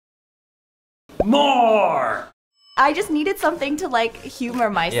More! I just needed something to like humor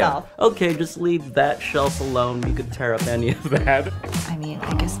myself. Yeah. Okay, just leave that shelf alone. You could tear up any of that. I mean,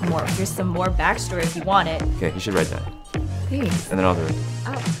 I guess here's some more backstory if you want it. Okay, you should write that. Thanks. And then I'll do it.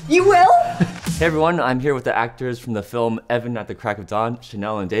 Oh. You will? Hey everyone, I'm here with the actors from the film Evan at the Crack of Dawn,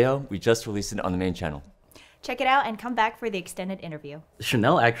 Chanelle and Deyo. We just released it on the main channel. Check it out and come back for the extended interview.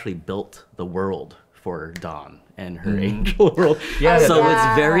 Chanelle actually built the world for Dawn and her angel world. Yeah, so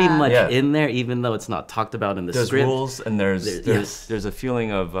it's very much in there, even though it's not talked about in the there's script. There's rules and there's a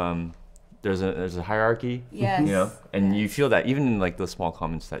feeling of there's a hierarchy. Yes. You know, and you feel that even in like the small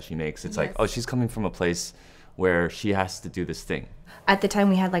comments that she makes. It's like, oh, she's coming from a place where she has to do this thing. At the time,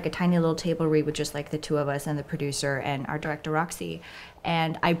 we had like a tiny little table read with just like the two of us and the producer and our director Roxy.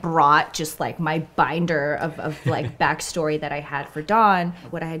 And I brought just like my binder of like backstory that I had for Dawn.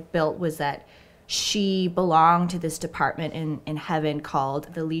 What I had built was that she belonged to this department in heaven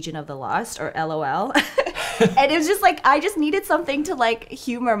called the Legion of the Lost, or LOL. And it was just like, I just needed something to like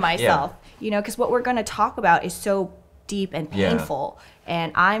humor myself, you know, because what we're gonna talk about is so deep and painful.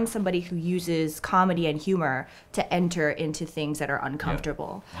 And I'm somebody who uses comedy and humor to enter into things that are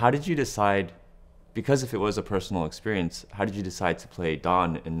uncomfortable. How did you decide, because if it was a personal experience, how did you decide to play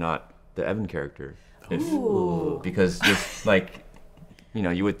Dawn and not the Evan character? Because just like, you know,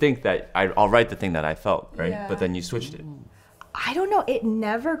 you would think that I'll write the thing that I felt, right? Yeah. But then you switched it. I don't know. It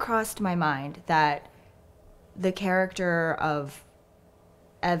never crossed my mind that the character of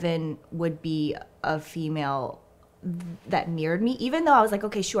Evan would be a female that mirrored me, even though I was like,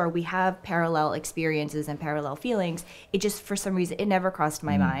 okay, sure, we have parallel experiences and parallel feelings. It just, for some reason, it never crossed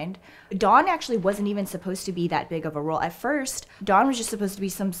my mind. Dawn actually wasn't even supposed to be that big of a role. At first, Dawn was just supposed to be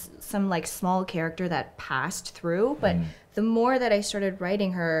some like small character that passed through, but the more that I started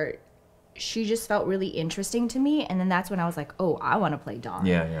writing her, she just felt really interesting to me, and then that's when I was like, oh, I want to play Dawn.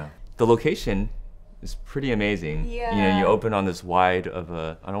 Yeah. The location is pretty amazing. Yeah. You know, you open on this wide of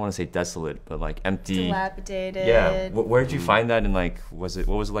a, I don't want to say desolate, but like empty. Dilapidated. Yeah. Where did you find that, and like, what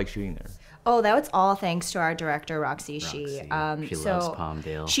was it like shooting there? Oh, that was all thanks to our director, Roxy. She loves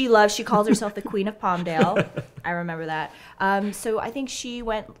Palmdale. She calls herself the Queen of Palmdale. I remember that. So I think she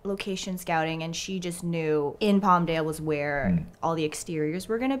went location scouting, and she just knew in Palmdale was where all the exteriors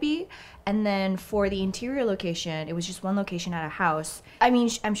were gonna be. And then for the interior location, it was just one location at a house. I mean,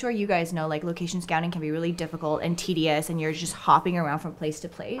 I'm sure you guys know, like, location scouting can be really difficult and tedious, and you're just hopping around from place to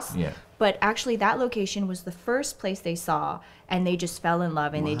place. Yeah. But actually, that location was the first place they saw, and they just fell in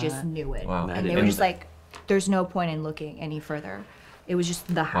love, and they just knew it. Wow. And they were just like, there's no point in looking any further. It was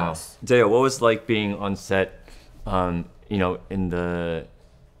just the house. Wow. Deyo, what was it like being on set, you know, in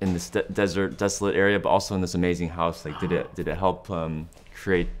this desert, desolate area, but also in this amazing house? Like, did it help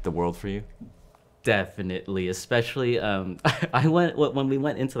create the world for you? Definitely, especially when we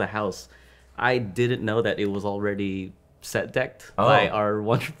went into the house, I didn't know that it was already set decked by our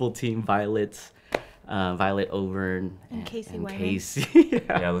wonderful team, Violet Overn and Casey and Wang. Casey.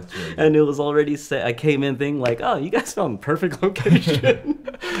 Yeah, it looks really good. And it was already set. I came in thinking like, oh, you guys found the perfect location.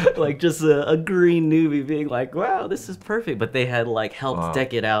 Like just a green newbie being like, wow, this is perfect. But they had like helped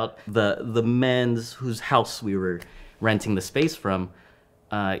deck it out. The man's whose house we were renting the space from,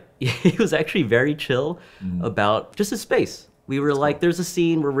 he was actually very chill about just his space. We were like, there's a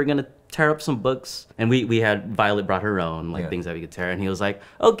scene where we're gonna tear up some books, and we had Violet brought her own like things that we could tear, and he was like,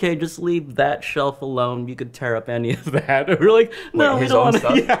 okay, just leave that shelf alone. You could tear up any of that. And we were like, no, we don't want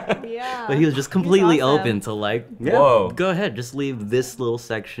to. Yeah. But he was just completely open to like, go ahead, just leave this little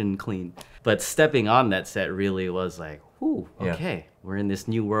section clean. But stepping on that set really was like, ooh, okay, we're in this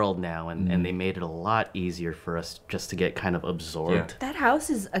new world now, and they made it a lot easier for us just to get kind of absorbed. That house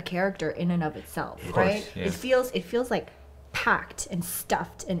is a character in and of itself, right? Yeah. It feels like packed and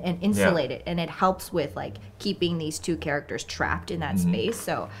stuffed and insulated, and it helps with like keeping these two characters trapped in that space.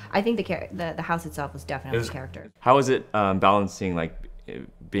 So I think the house itself was definitely a character. How was it balancing like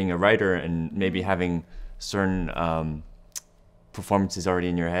being a writer and maybe having certain performances already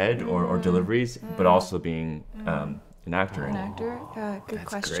in your head or deliveries, but also being an actor? An actor? Good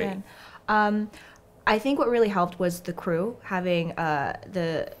question. I think what really helped was the crew, having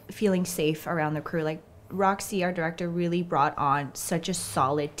the feeling safe around the crew. Like Roxy, our director, really brought on such a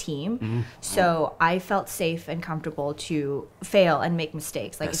solid team. So I felt safe and comfortable to fail and make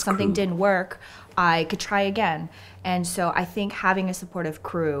mistakes. Like if something didn't work, I could try again. And so I think having a supportive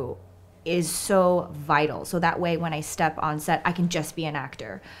crew is so vital. So that way when I step on set, I can just be an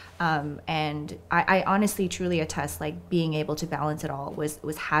actor. And I honestly, truly attest, like being able to balance it all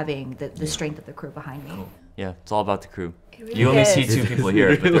was having the strength of the crew behind me. Cool. Yeah, it's all about the crew. really You only see is. 2 people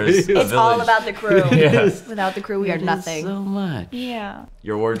here, but there's a It's all village. about the crew. Yes. Without the crew, we are It is nothing. so much. Yeah.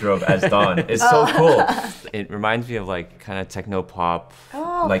 Your wardrobe as Dawn is so cool. It reminds me of like kind of techno pop,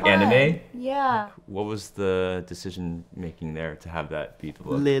 Oh, like fun. anime. Yeah. What was the decision making there to have that be the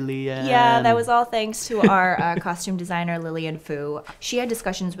look? Lillian. Yeah, that was all thanks to our costume designer, Lillian Fu. She had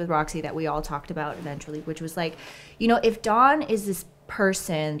discussions with Roxy that we all talked about eventually, which was like, you know, if Dawn is this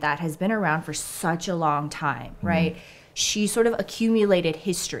person that has been around for such a long time, right? She sort of accumulated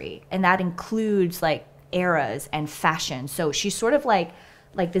history, and that includes like eras and fashion. So she's sort of like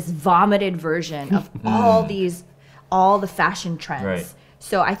this vomited version of all the fashion trends. Right.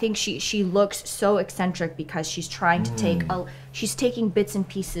 So I think she looks so eccentric because she's trying to take she's taking bits and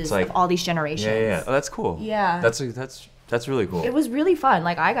pieces like- of all these generations. Yeah. Oh, that's cool. Yeah. That's really cool. It was really fun.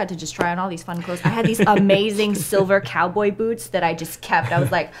 Like I got to just try on all these fun clothes. I had these amazing silver cowboy boots that I just kept. I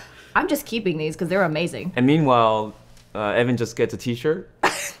was like, I'm just keeping these because they're amazing. And meanwhile, Evan just gets a T-shirt,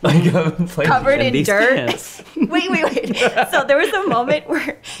 like plain Covered T-shirt. in these dirt. pants. Wait. So there was a moment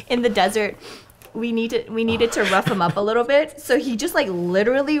where in the desert we needed to rough him up a little bit. So he just like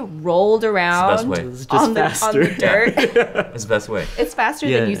literally rolled around way. It was just on the faster. dirt. It's the best way. It's faster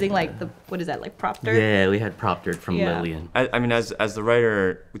Yeah. than using like the what is that, like prop dirt? Yeah, we had prop dirt from Yeah. Lillian. I mean, as the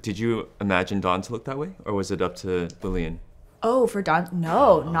writer, did you imagine Dawn to look that way, or was it up to Lillian? Oh, for Dawn?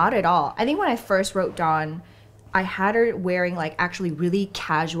 No, not at all. I think when I first wrote Dawn, I had her wearing like actually really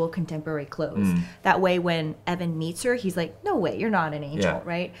casual contemporary clothes. That way when Evan meets her, he's like, no way, you're not an angel, Yeah.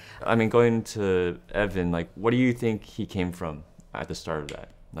 right? I mean, going to Evan, like, what do you think he came from at the start of that?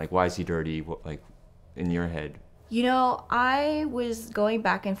 Like, why is he dirty? What, like, in your head? You know, I was going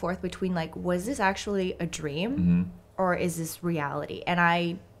back and forth between like, was this actually a dream or is this reality? And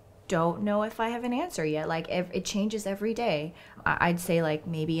I don't know if I have an answer yet. Like, it changes every day. I'd say like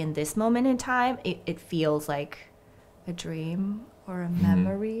maybe in this moment in time, it feels like a dream or a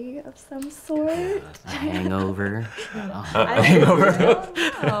memory of some sort. Hangover. I don't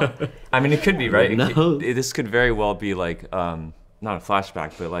know. I mean, it could be, right? No. This could very well be like, not a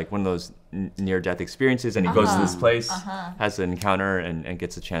flashback, but like one of those near-death experiences, and he goes to this place, has an encounter, and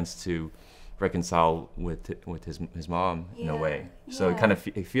gets a chance to reconcile with his mom in a way. So it kind of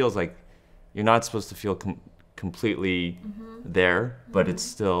it feels like you're not supposed to feel completely there, but it's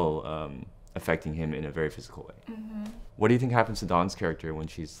still affecting him in a very physical way. What do you think happens to Dawn's character when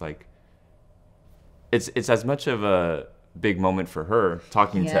she's like? It's as much of a big moment for her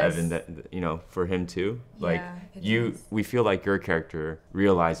talking to Yes. Evan that, you know, for him too. Like Yeah, it is. we feel like your character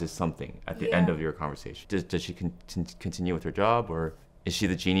realizes something at the end Yeah. of your conversation. Does she continue with her job, or is she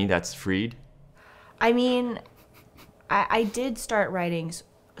the genie that's freed? I mean, I did start writing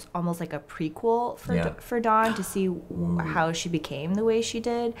almost like a prequel for Dawn to see how she became the way she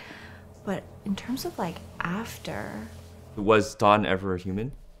did. But in terms of like after, Was Dawn ever a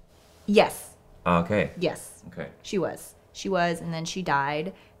human? yes, Okay. yes, Okay. she was, and then she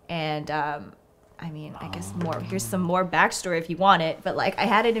died. And I mean, I guess here's some more backstory if you want it. But like, I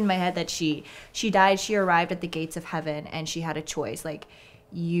had it in my head that she died. She arrived at the gates of heaven, and she had a choice. Like,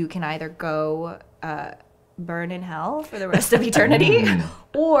 you can either go burn in hell for the rest of eternity,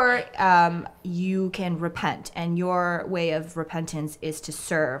 or you can repent. And your way of repentance is to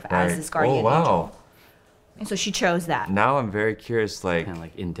serve as this guardian Oh wow. angel. And so she chose that. Now I'm very curious. Like, Kind of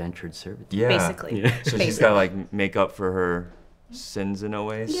like indentured servitude. yeah. Basically. Yeah. So she's gotta like make up for her sins in a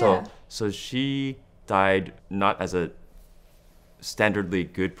way. Yeah. So she died not as a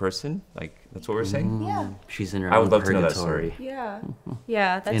standardly good person. Like that's what we're saying. Yeah. She's in her I would own love to know that purgatory. story. Yeah.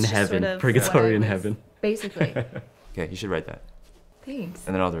 Yeah. That's In just heaven. Sort of Purgatory what I in was- heaven. Basically. Okay, you should write that, Thanks.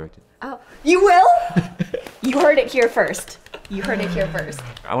 and then I'll direct it. Oh, you will? You heard it here first. You heard it here first.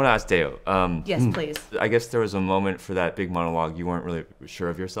 I want to ask Deyo. Yes, please. I guess there was a moment for that big monologue you weren't really sure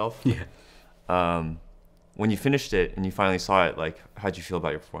of yourself. Yeah. When you finished it and you finally saw it, like, how'd you feel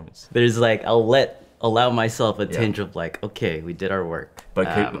about your performance? There's like, allow myself a tinge of like, okay, we did our work.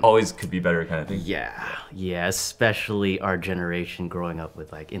 But always could be better, kind of thing. Yeah, especially our generation growing up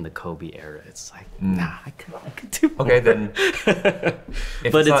with like in the Kobe era. It's like, nah, I could do more. Okay, then.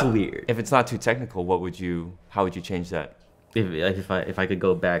 If But it's not- weird. If it's not too technical, how would you change that? If I could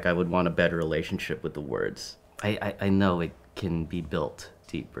go back, I would want a better relationship with the words. I know it can be built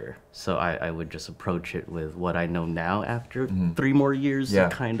deeper, so I would just approach it with what I know now after 3 more years Yeah.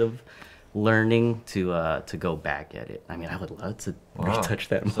 of kind of learning to go back at it. I mean, I would love to retouch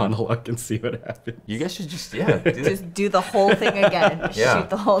that monologue and see what happens. You guys should just do that. Just do the whole thing again. Yeah. Shoot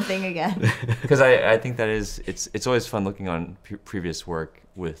the whole thing again. Because I think that it's always fun looking on previous work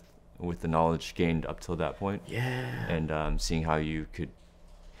with the knowledge gained up till that point. Yeah. And seeing how you could.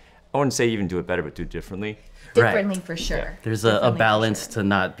 I wouldn't say even do it better, but do it differently. Differently for sure. Yeah. There's a balance to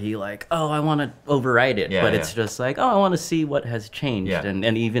not be like, oh, I want to overwrite it, but it's just like, oh, I want to see what has changed,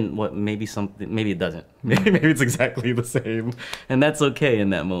 and even what maybe it doesn't. Maybe it's exactly the same, and that's okay in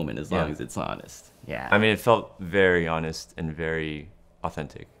that moment as long as it's honest. Yeah. I mean, it felt very honest and very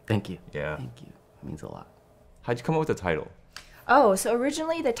authentic. Thank you. Yeah. Thank you. It means a lot. How'd you come up with the title? Oh, so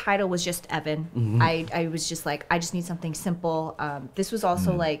originally the title was just Evan. I was just like, I just need something simple. This was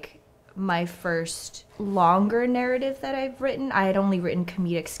also like my first longer narrative that I've written. I had only written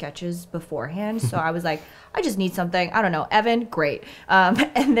comedic sketches beforehand, so I was like, I just need something, I don't know, Evan, great.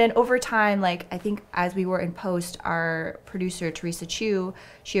 And then over time, like, I think as we were in post, our producer, Teresa Chu,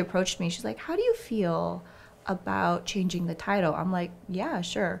 she approached me. She's like, how do you feel about changing the title? I'm like, yeah,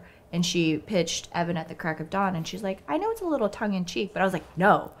 sure. And she pitched Evan at the Crack of Dawn, and she's like, I know it's a little tongue-in-cheek, but I was like,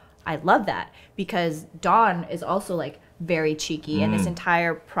 no, I love that, because Dawn is also like very cheeky, and this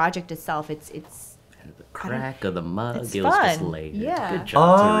entire project itself, it's the crack of the mug, it was fun. just layered. Yeah. Good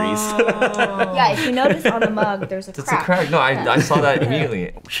job, Therese. Yeah, if you notice on the mug, there's a It's crack. a crack. No, I saw that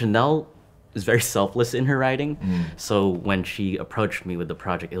immediately. Chanelle is very selfless in her writing, so when she approached me with the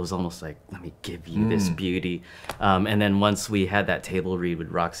project, it was almost like, let me give you this beauty. And then once we had that table read with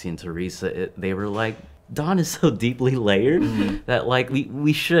Roxy and Teresa, they were like, Dawn is so deeply layered that like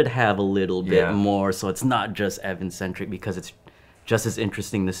we should have a little bit more, so it's not just Evan-centric, because it's just as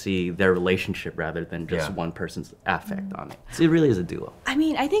interesting to see their relationship rather than just one person's affect on it. So it really is a duo. I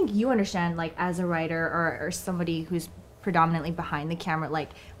mean, I think you understand, like, as a writer or somebody who's predominantly behind the camera,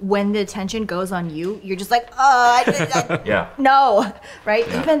 like, when the attention goes on you, you're just like, oh, no, right?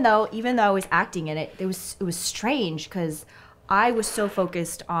 Yeah. Even though I was acting in it, it was strange, because I was so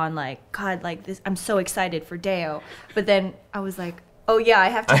focused on like, God, like this, I'm so excited for Deyo. But then I was like, oh yeah, I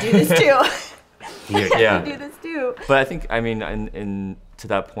have to do this too. I have to do this too. But I think, I mean, in to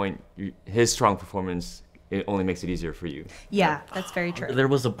that point, his strong performance, it only makes it easier for you. Yeah, that's very true. There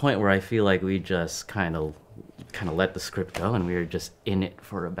was a point where I feel like we just kind of let the script go, and we were just in it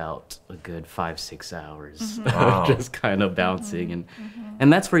for about a good 5-6 hours. Wow. Just kind of bouncing,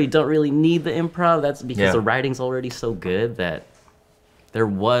 and that's where you don't really need the improv. That's because the writing's already so good that there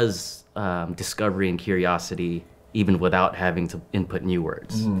was discovery and curiosity even without having to input new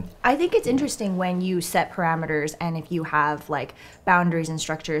words. I think it's interesting when you set parameters, and if you have like boundaries and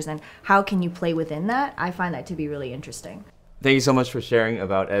structures, and how can you play within that. I find that to be really interesting. Thank you so much for sharing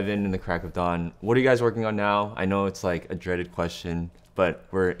about Evan and the Crack of Dawn. What are you guys working on now? I know it's like a dreaded question, but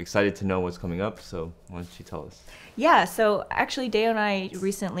we're excited to know what's coming up, so why don't you tell us? Yeah, so actually Deyo and I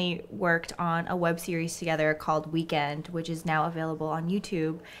recently worked on a web series together called Weekend, which is now available on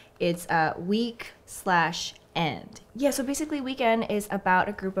YouTube. It's week/end. Yeah, so basically Weekend is about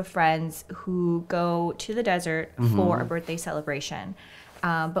a group of friends who go to the desert for a birthday celebration.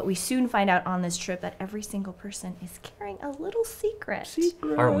 But we soon find out on this trip that every single person is carrying a little secret.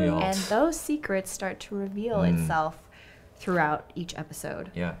 Aren't we all? And those secrets start to reveal itself throughout each episode.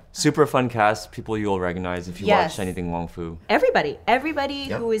 Yeah. Super fun cast, people you'll recognize if you watch anything Wang Fu. Everybody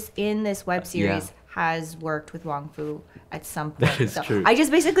who is in this web series has worked with Wang Fu at some point. That is true. I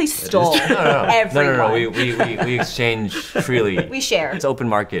just basically stole everyone. No. We exchange freely. We share. It's open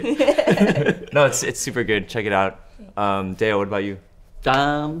market. No, it's super good. Check it out. Deyo, what about you?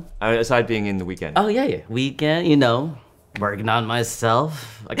 Aside being in the Weekend. Oh yeah. Weekend, you know, working on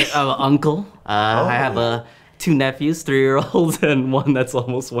myself. I'm an uncle. I have 2 nephews, 3-year-olds, and one that's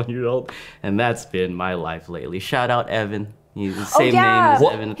almost 1-year-old, and that's been my life lately. Shout out Evan. He's the same name as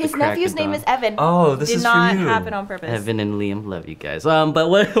Evan. His nephew's name is Evan. Oh, this is for you. Did not happen on purpose. Evan and Liam, love you guys. But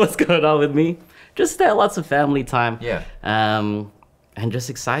what's going on with me? Just lots of family time. Yeah. And just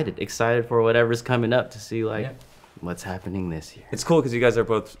excited for whatever's coming up to see what's happening this year. It's cool because you guys are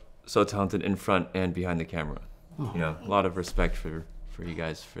both so talented in front and behind the camera. You know, a lot of respect for you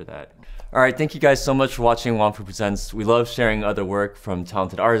guys for that. All right, thank you guys so much for watching Wang Fu Presents. We love sharing other work from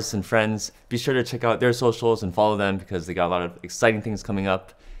talented artists and friends. Be sure to check out their socials and follow them because they got a lot of exciting things coming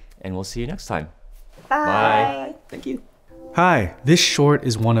up. And we'll see you next time. Bye. Thank you. Hi, this short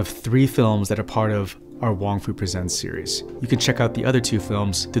is one of 3 films that are part of our Wang Fu Presents series. You can check out the other 2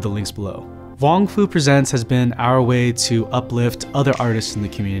 films through the links below. Wang Fu Presents has been our way to uplift other artists in the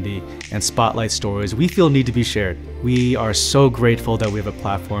community and spotlight stories we feel need to be shared. We are so grateful that we have a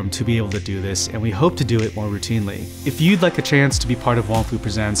platform to be able to do this, and we hope to do it more routinely. If you'd like a chance to be part of Wang Fu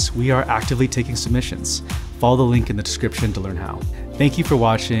Presents, we are actively taking submissions. Follow the link in the description to learn how. Thank you for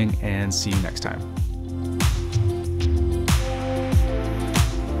watching, and see you next time.